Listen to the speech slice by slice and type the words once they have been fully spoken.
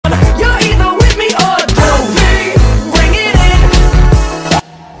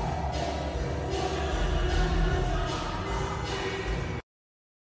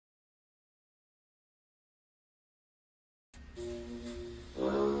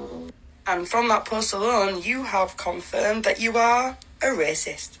And from that post alone, you have confirmed that you are a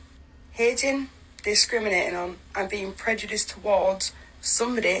racist. Hating, discriminating on, and being prejudiced towards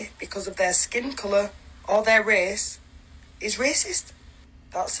somebody because of their skin colour or their race is racist.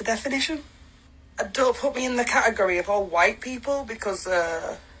 That's the definition. And don't put me in the category of all white people because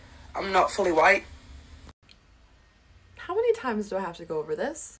I'm not fully white. How many times do I have to go over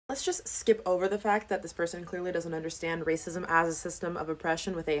this? Let's just skip over the fact that this person clearly doesn't understand racism as a system of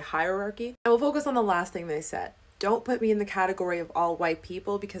oppression with a hierarchy. And we'll focus on the last thing they said. Don't put me in the category of all white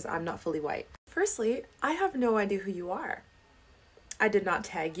people because I'm not fully white. Firstly, I have no idea who you are. I did not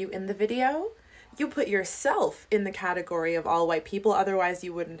tag you in the video. You put yourself in the category of all white people, otherwise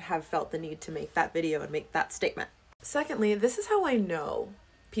you wouldn't have felt the need to make that video and make that statement. Secondly, this is how I know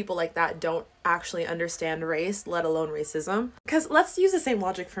people like that don't actually understand race, let alone racism. Because let's use the same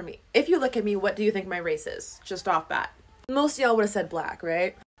logic for me. If you look at me, what do you think my race is? Just off bat. Most of y'all would have said black,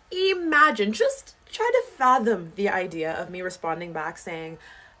 right? Imagine, just try to fathom the idea of me responding back saying,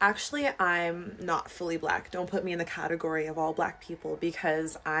 actually, I'm not fully black. Don't put me in the category of all black people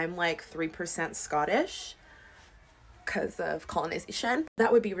because I'm like 3% Scottish because of colonization.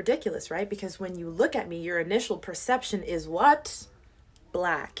 That would be ridiculous, right? Because when you look at me, your initial perception is what?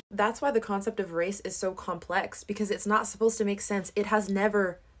 Black. That's why the concept of race is so complex, because it's not supposed to make sense. It has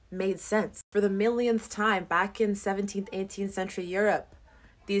never made sense. For the millionth time back in 17th, 18th century Europe,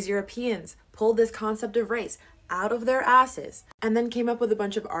 these Europeans pulled this concept of race out of their asses and then came up with a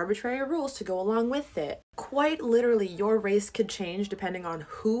bunch of arbitrary rules to go along with it. Quite literally, your race could change depending on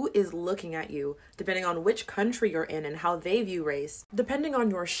who is looking at you, depending on which country you're in and how they view race. Depending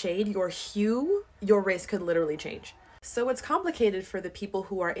on your shade, your hue, your race could literally change. So it's complicated for the people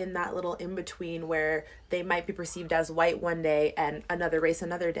who are in that little in-between where they might be perceived as white one day and another race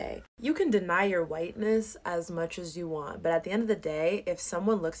another day. You can deny your whiteness as much as you want, but at the end of the day, if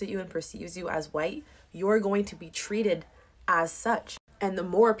someone looks at you and perceives you as white, you're going to be treated as such. And the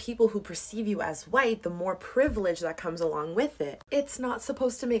more people who perceive you as white, the more privilege that comes along with it. It's not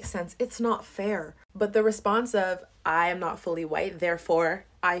supposed to make sense. It's not fair. But the response of, I am not fully white, therefore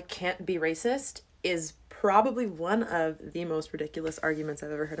I can't be racist, is probably one of the most ridiculous arguments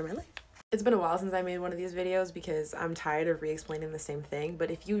I've ever heard in my life. It's been a while since I made one of these videos because I'm tired of re-explaining the same thing, but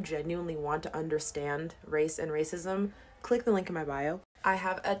if you genuinely want to understand race and racism, click the link in my bio. I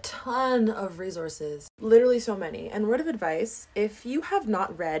have a ton of resources, literally so many. And word of advice, if you have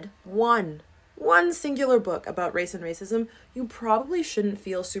not read one singular book about race and racism, you probably shouldn't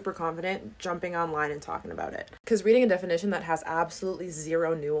feel super confident jumping online and talking about it. Because reading a definition that has absolutely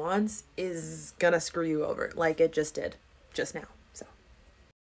zero nuance is gonna screw you over, like it just did just now. So.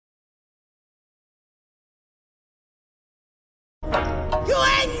 You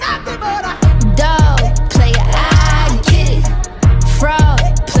ain't nothing but a dog player, I get it. Fraud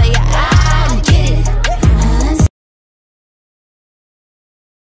player, I get it.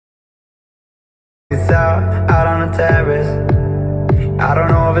 It's out on the terrace. I don't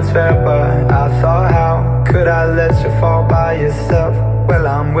know if it's fair, but I thought, how could I let you fall by yourself? Well,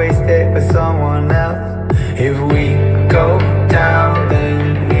 I'm wasted with someone else. If we go down,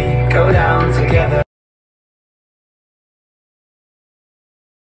 then we go down together.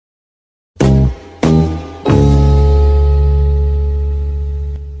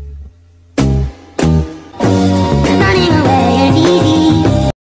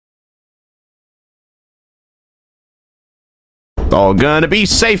 All gonna be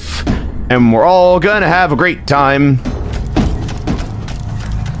safe, and we're all gonna have a great time.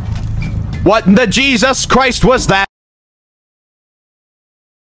 What in the Jesus Christ was that?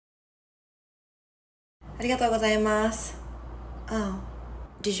 Arigatou gozaimasu. Oh,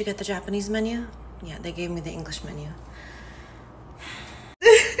 did you get the Japanese menu? Yeah, they gave me the English menu.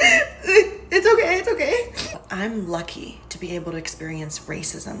 It's okay, it's okay. I'm lucky to be able to experience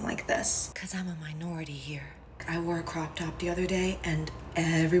racism like this, because I'm a minority here. I wore a crop top the other day and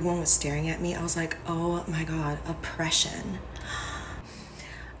everyone was staring at me. I was like, oh my God, oppression.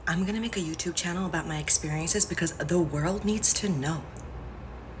 I'm gonna make a YouTube channel about my experiences because the world needs to know.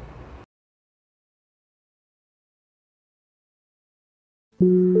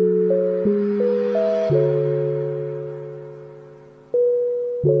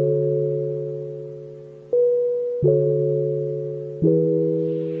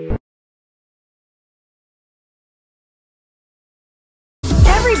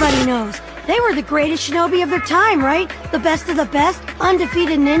 Everybody knows. They were the greatest shinobi of their time, right? The best of the best,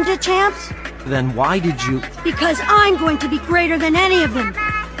 undefeated ninja champs. Then why did you... Because I'm going to be greater than any of them.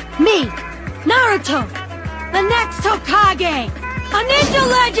 Me, Naruto, the next Hokage, a ninja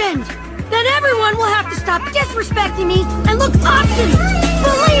legend. Then everyone will have to stop disrespecting me and look up to me.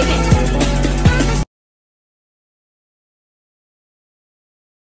 Believe it!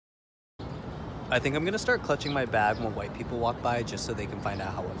 I think I'm gonna start clutching my bag when white people walk by just so they can find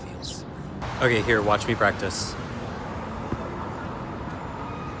out how it feels. Okay, here, watch me practice.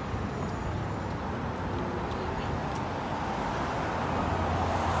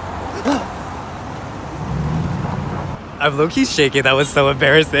 I'm low-key shaking, that was so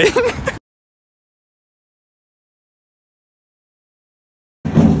embarrassing.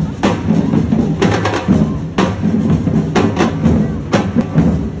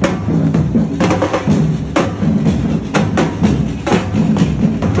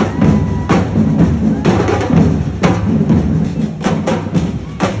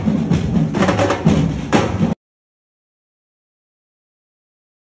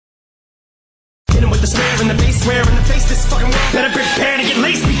 With the square in the face, square in the face, this fucking world better prepare to get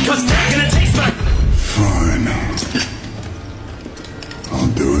laced because they're gonna taste my... Fine. I'll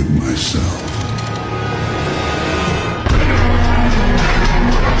do it myself.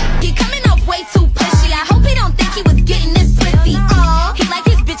 He coming off way too pushy. I hope he don't think he was getting this pussy. He like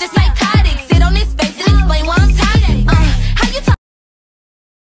his bitches psychotic. Sit on his face and explain why I'm tired. How you talk?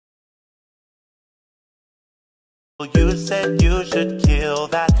 You said you should kill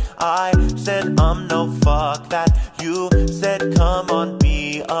that. I said no, fuck that. You said come on,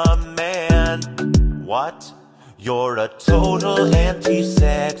 be a man. What? You're a total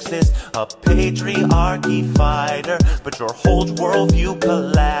anti-sexist, a patriarchy fighter, but your whole worldview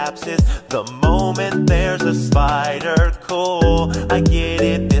collapses the moment there's a spider. Cool, I get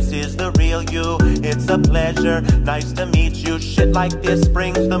it, this is the real you. It's a pleasure, nice to meet you. Shit like this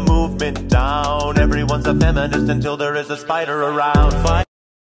brings the movement down. Everyone's a feminist until there is a spider around.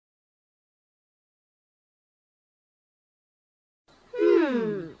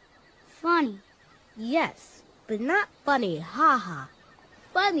 Funny. Yes, but not funny, haha.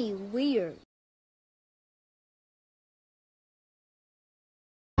 Funny weird.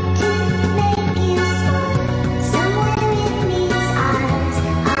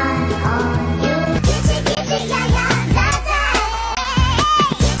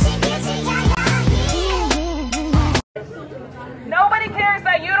 Nobody cares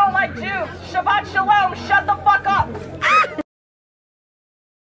that you don't like Jews. Shabbat shalom, shut the fuck up.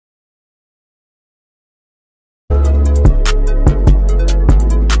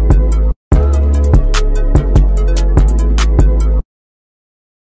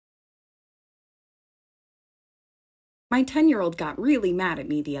 My 10-year-old got really mad at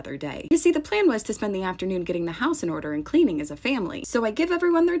me the other day. You see, the plan was to spend the afternoon getting the house in order and cleaning as a family. So I give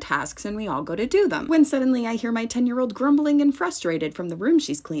everyone their tasks and we all go to do them. When suddenly I hear my 10-year-old grumbling and frustrated from the room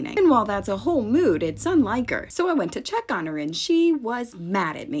she's cleaning. And while that's a whole mood, it's unlike her. So I went to check on her and she was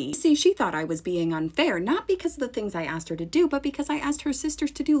mad at me. See, she thought I was being unfair, not because of the things I asked her to do, but because I asked her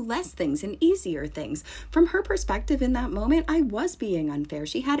sisters to do less things and easier things. From her perspective in that moment, I was being unfair.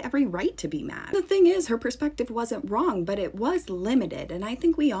 She had every right to be mad. The thing is, her perspective wasn't wrong, but it was limited, and I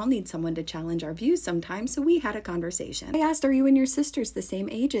think we all need someone to challenge our views sometimes, so we had a conversation. I asked, are you and your sisters the same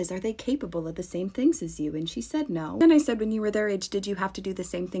ages? Are they capable of the same things as you? And she said no. Then I said, when you were their age, did you have to do the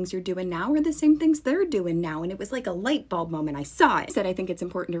same things you're doing now or the same things they're doing now? And it was like a light bulb moment. I saw it. I said, I think it's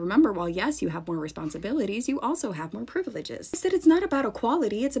important to remember, while yes, you have more responsibilities, you also have more privileges. I said, it's not about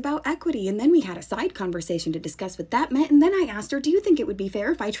equality, it's about equity. And then we had a side conversation to discuss what that meant, and then I asked her, do you think it would be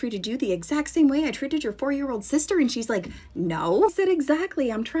fair if I treated you the exact same way I treated your 4-year-old sister? And she's like, no. I said, exactly.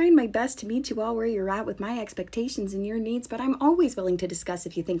 I'm trying my best to meet you all where you're at with my expectations and your needs, but I'm always willing to discuss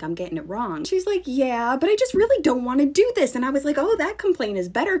if you think I'm getting it wrong. She's like, yeah, but I just really don't want to do this. And I was like, oh, that complaint is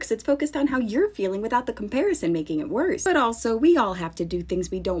better because it's focused on how you're feeling without the comparison making it worse. But also, we all have to do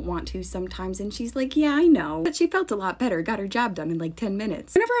things we don't want to sometimes. And she's like, yeah, I know. But she felt a lot better, got her job done in like 10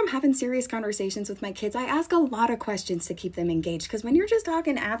 minutes. Whenever I'm having serious conversations with my kids, I ask a lot of questions to keep them engaged, because when you're just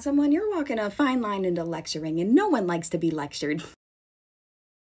talking at someone, you're walking a fine line into lecturing, and no one likes to be lectured.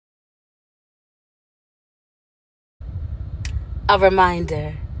 A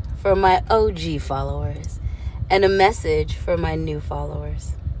reminder for my OG followers and a message for my new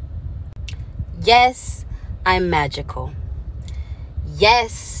followers. Yes, I'm magical.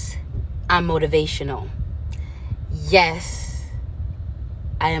 Yes, I'm motivational. Yes,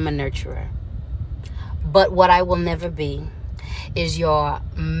 I am a nurturer. But what I will never be is your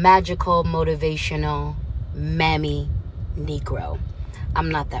magical, motivational, mammy Negro. I'm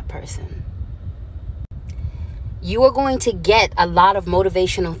not that person. You are going to get a lot of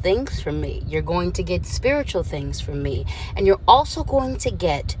motivational things from me. You're going to get spiritual things from me. And you're also going to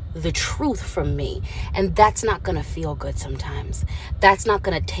get the truth from me. And that's not going to feel good sometimes. That's not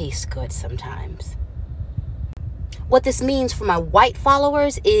going to taste good sometimes. What this means for my white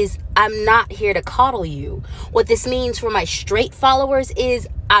followers is I'm not here to coddle you. What this means for my straight followers is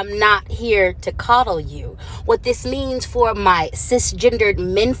I'm not here to coddle you. What this means for my cisgendered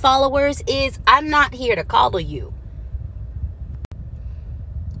men followers is I'm not here to coddle you.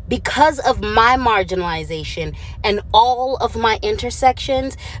 Because of my marginalization and all of my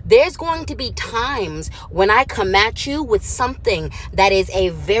intersections, there's going to be times when I come at you with something that is a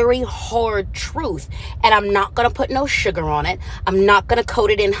very hard truth. And I'm not going to put no sugar on it. I'm not going to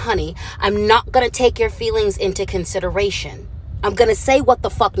coat it in honey. I'm not going to take your feelings into consideration. I'm going to say what the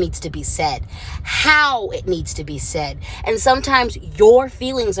fuck needs to be said, how it needs to be said. And sometimes your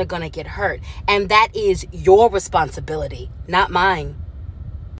feelings are going to get hurt. And that is your responsibility, not mine.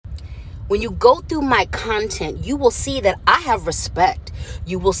 When you go through my content, you will see that I have respect.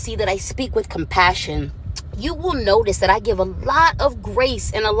 You will see that I speak with compassion. You will notice that I give a lot of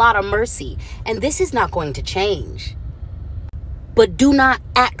grace and a lot of mercy. And this is not going to change. But do not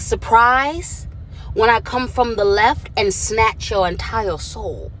act surprised when I come from the left and snatch your entire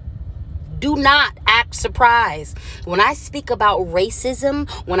soul. Do not act surprised. When I speak about racism,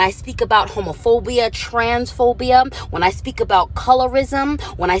 when I speak about homophobia, transphobia, when I speak about colorism,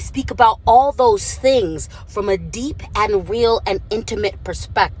 when I speak about all those things from a deep and real and intimate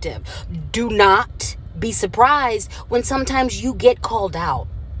perspective, do not be surprised when sometimes you get called out.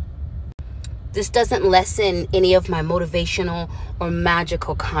 This doesn't lessen any of my motivational or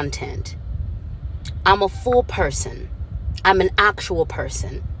magical content. I'm a full person. I'm an actual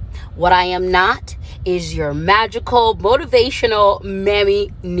person. What I am not is your magical, motivational,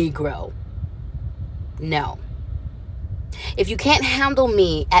 mammy Negro. No. If you can't handle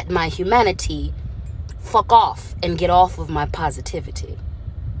me at my humanity, fuck off and get off of my positivity.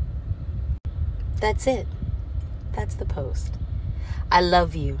 That's it. That's the post. I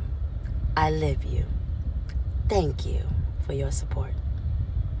love you. I live you. Thank you for your support.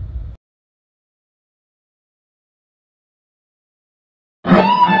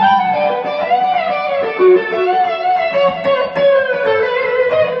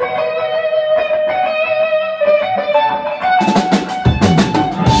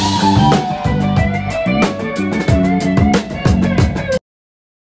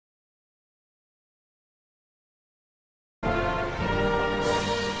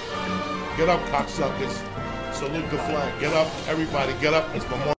 Get up, cocksuckers. Salute the flag. Get up, everybody. Get up. It's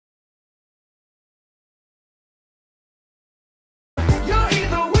Memorial. You're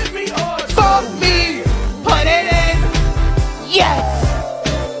either with me or fuck me. Put it in. Yes.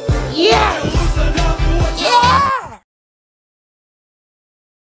 Yes. Yeah.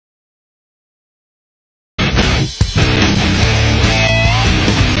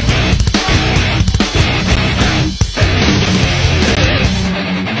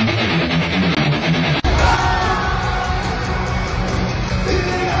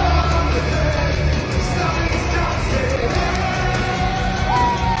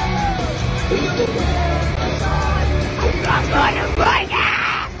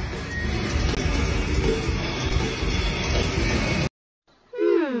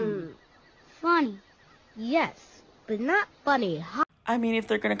 Funny. Yes, but not funny. I mean, if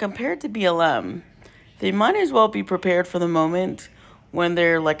they're going to compare it to BLM, they might as well be prepared for the moment when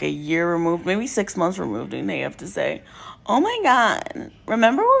they're like a year removed, maybe 6 months removed, and they have to say, oh my God,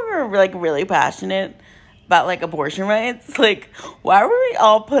 remember when we were like really passionate about like abortion rights? Like, why were we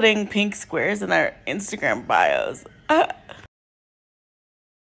all putting pink squares in our Instagram bios?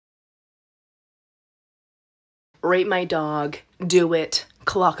 Rate my dog. Do it.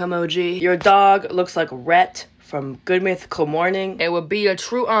 Clock emoji. Your dog looks like Rhett from Good Mythical Morning. It would be a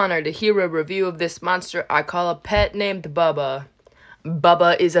true honor to hear a review of this monster I call a pet named Bubba.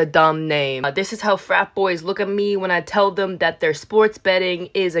 Bubba is a dumb name. This is how frat boys look at me when I tell them that their sports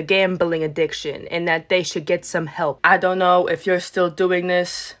betting is a gambling addiction and that they should get some help. I don't know if you're still doing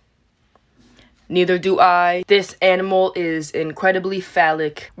this. Neither do I. This animal is incredibly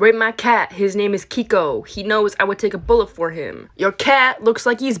phallic. Rate my cat. His name is Kiko. He knows I would take a bullet for him. Your cat looks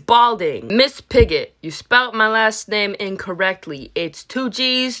like he's balding. Miss Piglet, you spelled my last name incorrectly. It's 2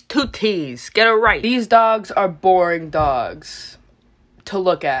 G's, 2 T's. Get it right. These dogs are boring dogs to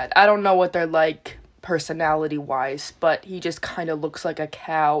look at. I don't know what they're like personality-wise, but he just kind of looks like a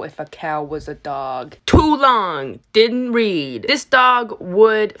cow if a cow was a dog. Too long. Didn't read. This dog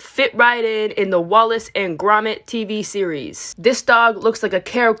would fit right in the Wallace and Gromit TV series. This dog looks like a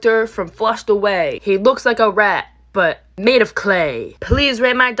character from Flushed Away. He looks like a rat, but made of clay. Please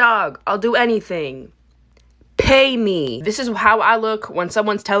rate my dog. I'll do anything. Pay me. This is how I look when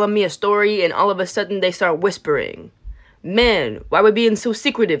someone's telling me a story and all of a sudden they start whispering. Man, why we being so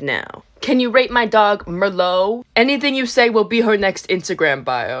secretive now? Can you rate my dog Merlot? Anything you say will be her next Instagram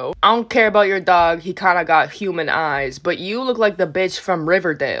bio. I don't care about your dog, he kinda got human eyes, but you look like the bitch from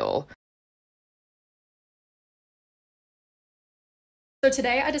Riverdale. So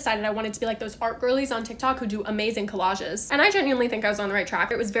today I decided I wanted to be like those art girlies on TikTok who do amazing collages. And I genuinely think I was on the right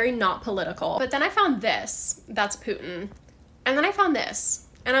track. It was very not political. But then I found this. That's Putin. And then I found this.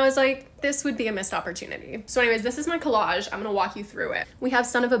 And I was like, this would be a missed opportunity. So anyways, this is my collage. I'm gonna walk you through it. We have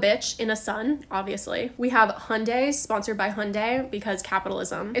son of a bitch in a sun, obviously. We have Hyundai, sponsored by Hyundai because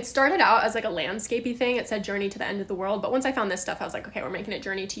capitalism. It started out as like a landscapey thing. It said journey to the end of the world. But once I found this stuff, I was like, okay, we're making it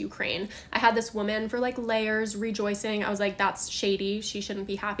journey to Ukraine. I had this woman for like layers rejoicing. I was like, that's shady. She shouldn't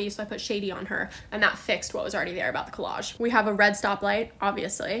be happy. So I put shady on her and that fixed what was already there about the collage. We have a red stoplight,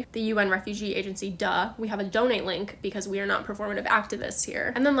 obviously. The UN Refugee Agency, duh. We have a donate link because we are not performative activists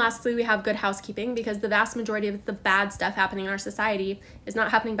here. And then lastly, we have good housekeeping because the vast majority of the bad stuff happening in our society is not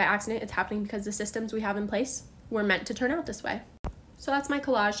happening by accident. It's happening because the systems we have in place were meant to turn out this way. So that's my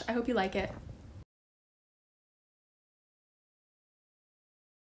collage. I hope you like it.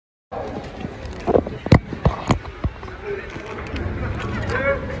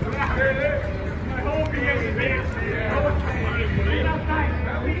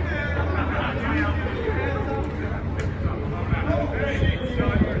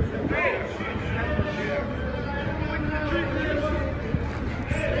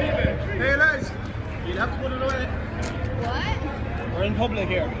 Hey lads, you'll have to put it away. What? We're in public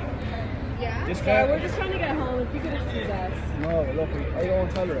here. Yeah? Just Sorry, we're just trying to get home. If you could excuse us. No, look, I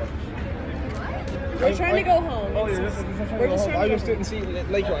don't tolerate. We're trying to go home. Oh, you're just trying to We're go just home. trying I to just go didn't see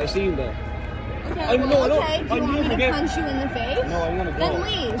like what I seen there. Okay, I'm, no, no, okay. Do you want me to punch you in the face? No, I'm gonna go. Then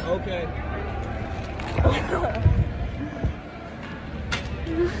leave. Okay.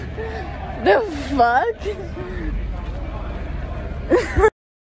 The fuck?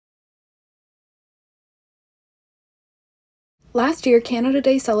 Last year, Canada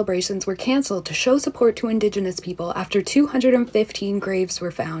Day celebrations were cancelled to show support to Indigenous people after 215 graves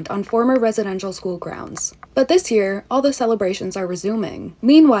were found on former residential school grounds. But this year, all the celebrations are resuming.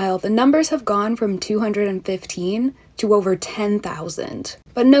 Meanwhile, the numbers have gone from 215 to over 10,000.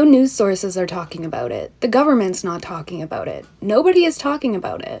 But no news sources are talking about it. The government's not talking about it. Nobody is talking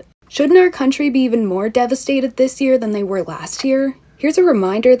about it. Shouldn't our country be even more devastated this year than they were last year? Here's a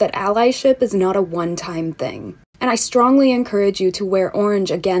reminder that allyship is not a one-time thing. And I strongly encourage you to wear orange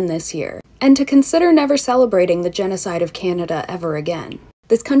again this year, and to consider never celebrating the genocide of Canada ever again.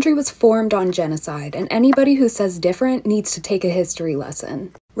 This country was formed on genocide, and anybody who says different needs to take a history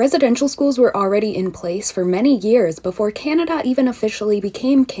lesson. Residential schools were already in place for many years before Canada even officially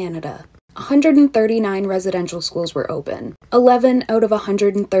became Canada. 139 residential schools were open. 11 out of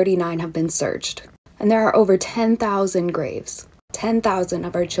 139 have been searched. And there are over 10,000 graves. 10,000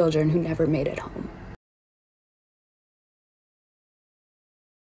 of our children who never made it home.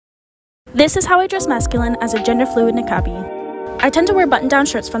 This is how I dress masculine as a gender-fluid niqabi. I tend to wear button-down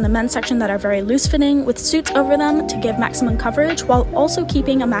shirts from the men's section that are very loose-fitting with suits over them to give maximum coverage while also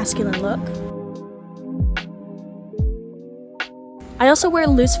keeping a masculine look. I also wear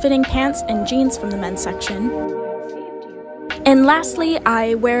loose-fitting pants and jeans from the men's section. And lastly,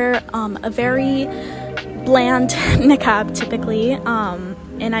 I wear a very bland niqab typically,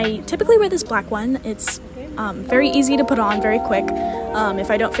 and I typically wear this black one. It's very easy to put on, very quick,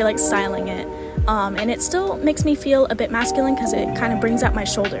 if I don't feel like styling it. And it still makes me feel a bit masculine because it kind of brings out my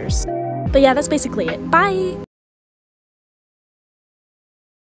shoulders. But yeah, that's basically it. Bye!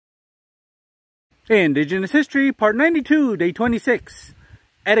 Indigenous History, Part 92, Day 26.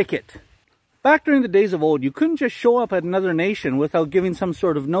 Etiquette. Back during the days of old, you couldn't just show up at another nation without giving some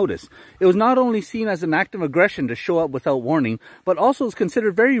sort of notice. It was not only seen as an act of aggression to show up without warning, but also was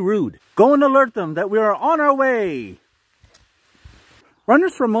considered very rude. Go and alert them that we are on our way!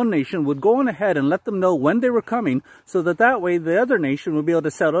 Runners from one nation would go on ahead and let them know when they were coming, so that way the other nation would be able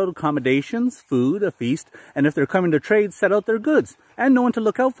to set out accommodations, food, a feast, and if they're coming to trade, set out their goods, and know when to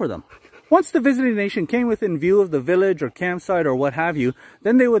look out for them. Once the visiting nation came within view of the village or campsite or what have you,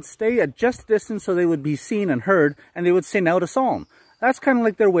 then they would stay at just distance so they would be seen and heard, and they would sing out a psalm. That's kind of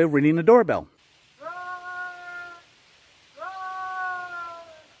like their way of ringing a doorbell.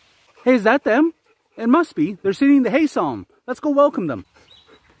 Hey, is that them? It must be. They're singing the Hey Psalm. Let's go welcome them.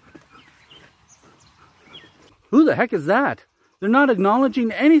 Who the heck is that? They're not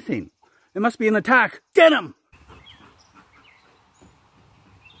acknowledging anything. It must be an attack. Get them!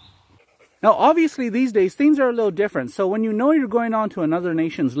 Now, obviously, these days, things are a little different. So when you know you're going on to another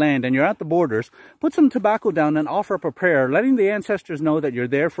nation's land and you're at the borders, put some tobacco down and offer up a prayer, letting the ancestors know that you're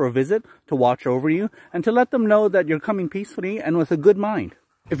there for a visit, to watch over you, and to let them know that you're coming peacefully and with a good mind.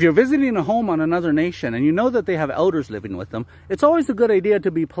 If you're visiting a home on another nation and you know that they have elders living with them, it's always a good idea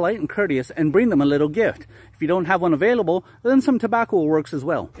to be polite and courteous and bring them a little gift. If you don't have one available, then some tobacco works as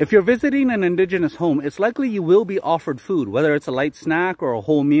well. If you're visiting an indigenous home, it's likely you will be offered food, whether it's a light snack or a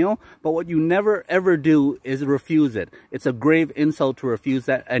whole meal, but what you never ever do is refuse it. It's a grave insult to refuse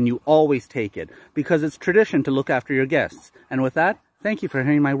that, and you always take it, because it's tradition to look after your guests. And with that, thank you for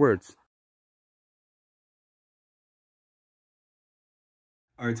hearing my words.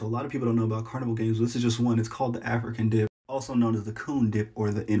 Alright, so a lot of people don't know about carnival games. This is just one. It's called the African dip, also known as the coon dip or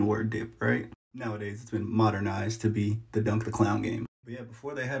the N-word dip, right? Nowadays, it's been modernized to be the Dunk the Clown game. But yeah,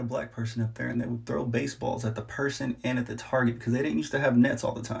 before they had a black person up there and they would throw baseballs at the person and at the target because they didn't used to have nets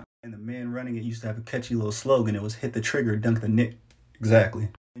all the time. And the man running it used to have a catchy little slogan. It was hit the trigger, dunk the net. Exactly.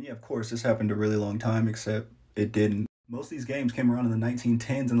 And yeah, of course, this happened a really long time, except it didn't. Most of these games came around in the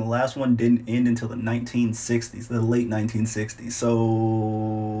 1910s, and the last one didn't end until the 1960s, the late 1960s. So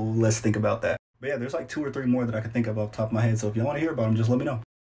let's think about that. But yeah, there's like 2 or 3 more that I can think of off the top of my head. So if y'all want to hear about them, just let me know.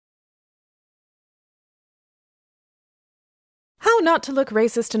 How not to look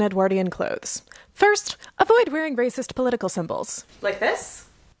racist in Edwardian clothes. First, avoid wearing racist political symbols. Like this?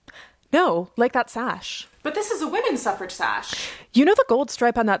 No, like that sash. But this is a women's suffrage sash. You know the gold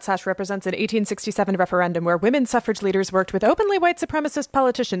stripe on that sash represents an 1867 referendum where women suffrage leaders worked with openly white supremacist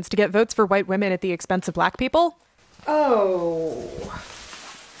politicians to get votes for white women at the expense of black people? Oh.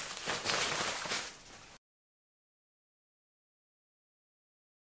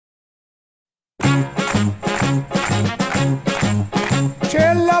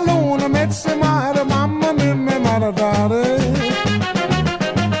 C'è la luna, mezza mare, mamma mia, mi maradare.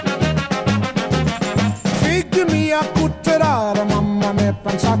 Figli mia, cutterare, mamma mia,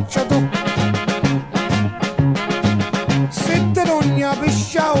 pensaccia tu. Se te non ne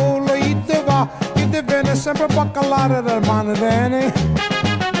pisciaolo, ite va, ite viene sempre baccalare del mano bene.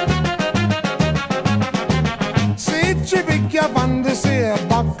 Se ci picchia quando si è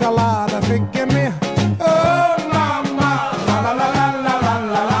baccalare, figli mia, oh mamma, la la la la la la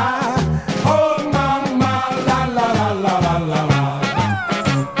la la, oh mamma, la la la la la la la.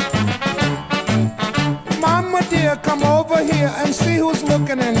 Mama dear, come over here and see who's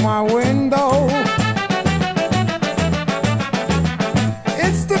looking in my window.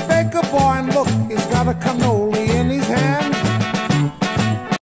 It's the baker boy, and look, he's got a cannoli in his hand.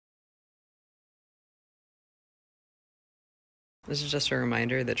 This is just a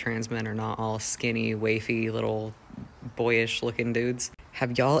reminder that trans men are not all skinny, wafy, little boyish looking dudes.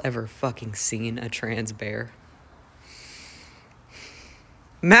 Have y'all ever fucking seen a trans bear?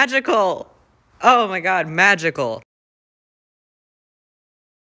 Magical! Oh my god, magical!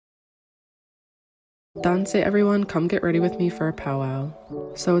 Danse everyone, come get ready with me for a powwow.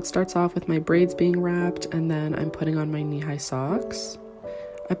 So it starts off with my braids being wrapped, and then I'm putting on my knee-high socks.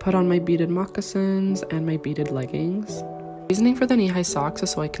 I put on my beaded moccasins and my beaded leggings. Reasoning for the knee-high socks is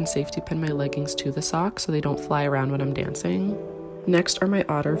so I can safety pin my leggings to the socks so they don't fly around when I'm dancing. Next are my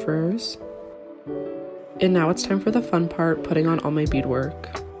otter furs. And now it's time for the fun part, putting on all my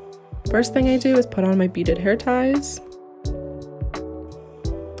beadwork. First thing I do is put on my beaded hair ties.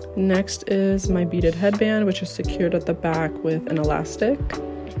 Next is my beaded headband, which is secured at the back with an elastic.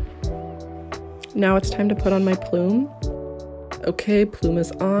 Now it's time to put on my plume. Okay, plume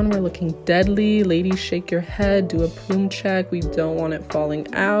is on, we're looking deadly. Ladies, shake your head, do a plume check. We don't want it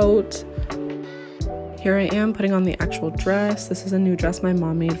falling out. Here I am putting on the actual dress. This is a new dress my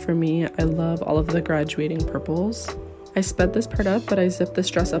mom made for me. I love all of the graduating purples. I sped this part up, but I zipped this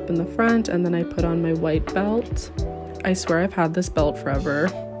dress up in the front, and then I put on my white belt. I swear I've had this belt forever.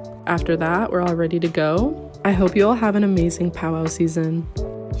 After that, we're all ready to go. I hope you all have an amazing powwow season.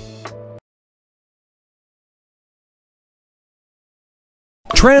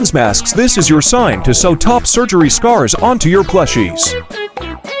 Trans Masks, this is your sign to sew top surgery scars onto your plushies.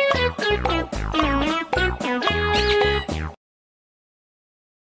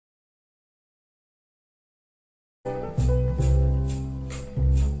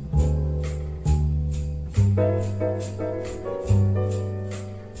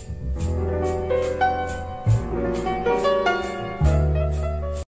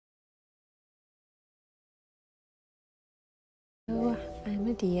 I'm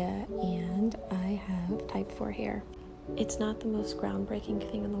Adia and I have type 4 hair. It's not the most groundbreaking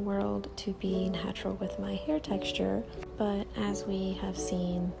thing in the world to be natural with my hair texture, but as we have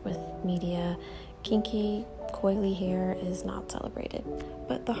seen with media, Kinky, coily hair is not celebrated.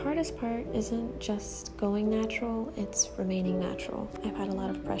 But the hardest part isn't just going natural, it's remaining natural. I've had a lot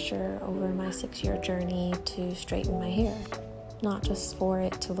of pressure over my 6-year journey to straighten my hair. Not just for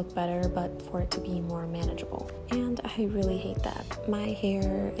it to look better, but for it to be more manageable. And I really hate that. My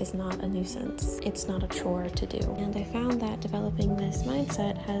hair is not a nuisance. It's not a chore to do. And I found that developing this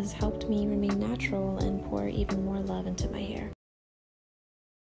mindset has helped me remain natural and pour even more love into my hair.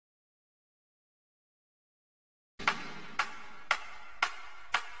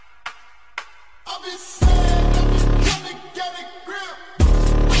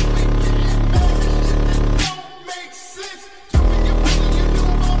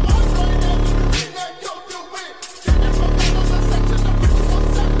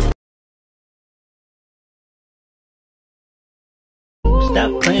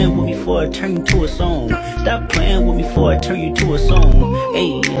 Stop playing with me before I turn you to a song. Stop playing with me before I turn you to a song.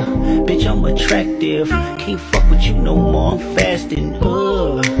 Hey, bitch, I'm attractive. Can't fuck with you no more. I'm fasting.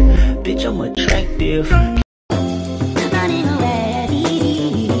 Bitch, I'm attractive.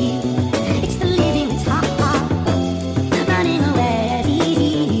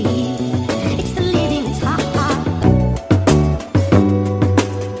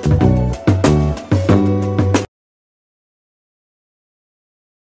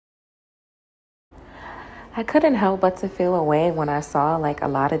 I couldn't help but to feel away when I saw like a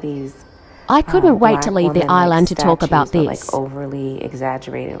lot of these. I couldn't wait to leave the island to talk about this. Like overly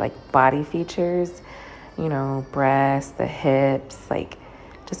exaggerated, like body features, you know, breasts, the hips, like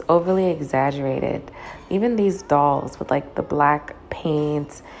just overly exaggerated. Even these dolls with like the black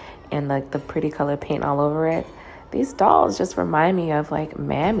paint and like the pretty color paint all over it. These dolls just remind me of like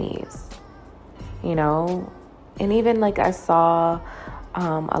mammies, you know, and even like I saw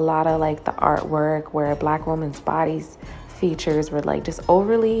a lot of like the artwork where a black woman's body's features were like just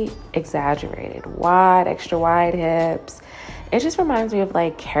overly exaggerated, wide, extra wide hips. It just reminds me of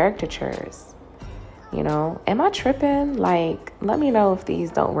like caricatures, you know. Am I tripping? Like, let me know if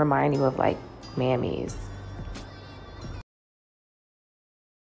these don't remind you of like mammies.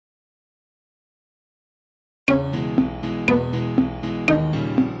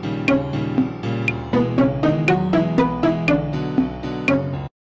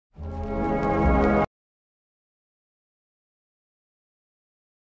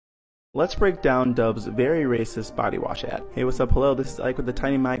 Let's break down Dove's very racist body wash ad. Hey, what's up? Hello, this is Ike with the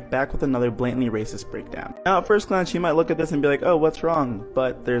Tiny Mic, back with another blatantly racist breakdown. Now, at first glance, you might look at this and be like, oh, what's wrong?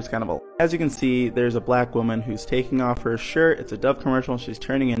 But there's kind of a... As you can see, there's a black woman who's taking off her shirt. It's a Dove commercial and she's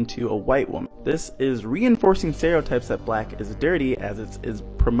turning into a white woman. This is reinforcing stereotypes that black is dirty, as it is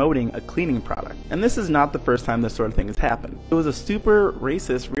promoting a cleaning product. And this is not the first time this sort of thing has happened. It was a super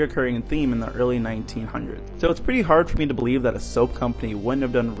racist reoccurring theme in the early 1900s. So it's pretty hard for me to believe that a soap company wouldn't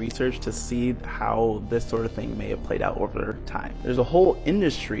have done research to see how this sort of thing may have played out over time. There's a whole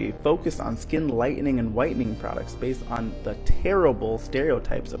industry focused on skin lightening and whitening products based on the terrible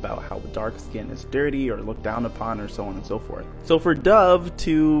stereotypes about how dark skin is dirty or looked down upon or so on and so forth. So for Dove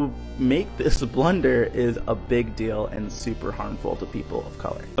to make this blunder is a big deal and super harmful to people of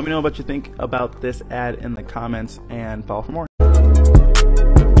color. Let me know what you think about this ad in the comments and follow for more.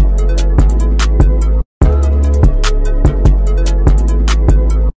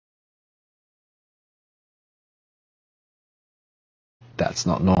 That's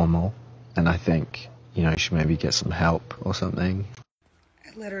not normal, and I think, you know, you should maybe get some help or something.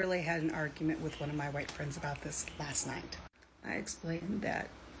 I literally had an argument with one of my white friends about this last night. I explained that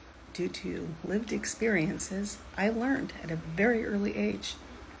due to lived experiences, I learned at a very early age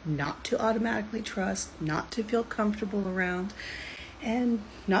not to automatically trust, not to feel comfortable around, and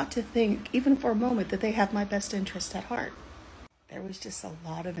not to think, even for a moment, that they have my best interest at heart. There was just a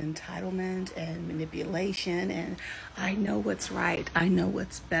lot of entitlement and manipulation, and I know what's right, I know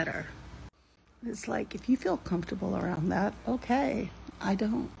what's better. It's like, if you feel comfortable around that, okay, I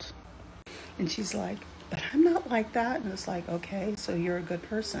don't. And she's like, but I'm not like that. And it's like, okay, so you're a good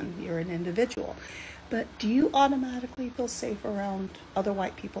person, you're an individual. But do you automatically feel safe around other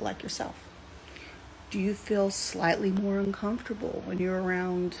white people like yourself? Do you feel slightly more uncomfortable when you're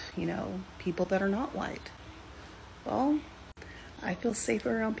around, you know, people that are not white? Well, I feel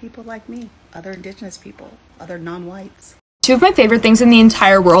safer around people like me, other indigenous people, other non-whites. Two of my favorite things in the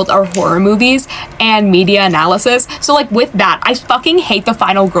entire world are horror movies and media analysis. So like with that, I fucking hate the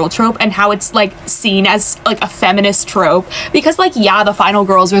final girl trope and how it's like seen as like a feminist trope. Because like, yeah, the final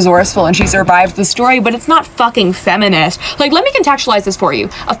girl's resourceful and she survived the story, but it's not fucking feminist. Like, let me contextualize this for you.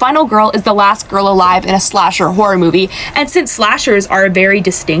 A final girl is the last girl alive in a slasher horror movie. And since slashers are a very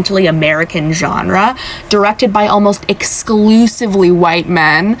distinctly American genre, directed by almost exclusively white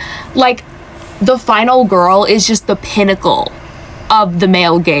men, like, the final girl is just the pinnacle of the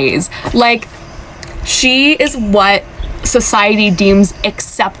male gaze. Like, she is what society deems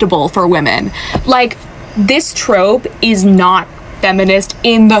acceptable for women. Like, this trope is not feminist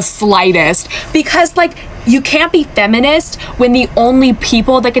in the slightest, because like, you can't be feminist when the only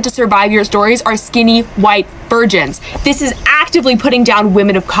people that get to survive your stories are skinny white virgins. This is actively putting down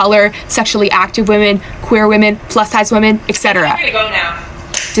women of color, sexually active women, queer women, plus size women, etc. I'm gonna go now.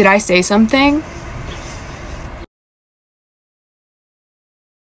 Did I say something?